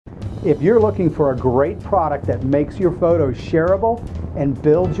If you're looking for a great product that makes your photos shareable and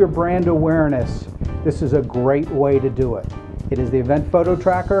builds your brand awareness, this is a great way to do it. It is the Event Photo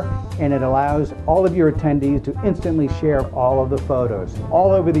Tracker, and it allows all of your attendees to instantly share all of the photos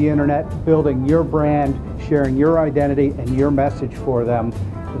all over the internet, building your brand, sharing your identity and your message for them.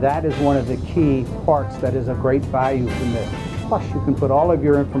 That is one of the key parts that is a great value from this. Plus, you can put all of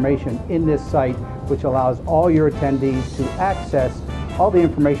your information in this site, which allows all your attendees to access all the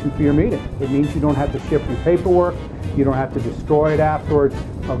information for your meeting. It means you don't have to ship your paperwork, you don't have to destroy it afterwards.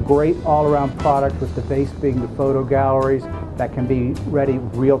 A great all-around product, with the base being the photo galleries that can be ready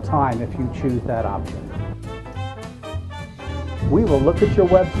real time if you choose that option. We will look at your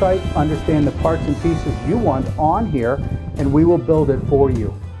website, understand the parts and pieces you want on here, and we will build it for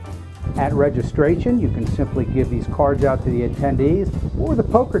you. At registration, you can simply give these cards out to the attendees, or the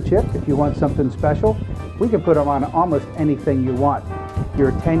poker chip if you want something special. We can put them on almost anything you want.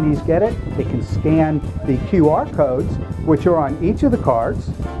 Your attendees get it. They can scan the QR codes, which are on each of the cards.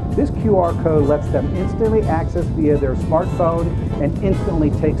 This QR code lets them instantly access via their smartphone and instantly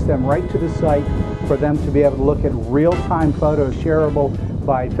takes them right to the site for them to be able to look at real-time photos shareable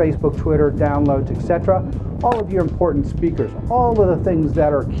by Facebook, Twitter, downloads, etc. All of your important speakers, all of the things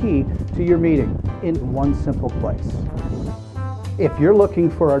that are key to your meeting in one simple place. If you're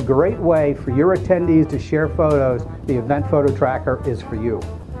looking for a great way for your attendees to share photos, the Event Photo Tracker is for you.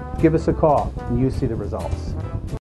 Give us a call and you see the results.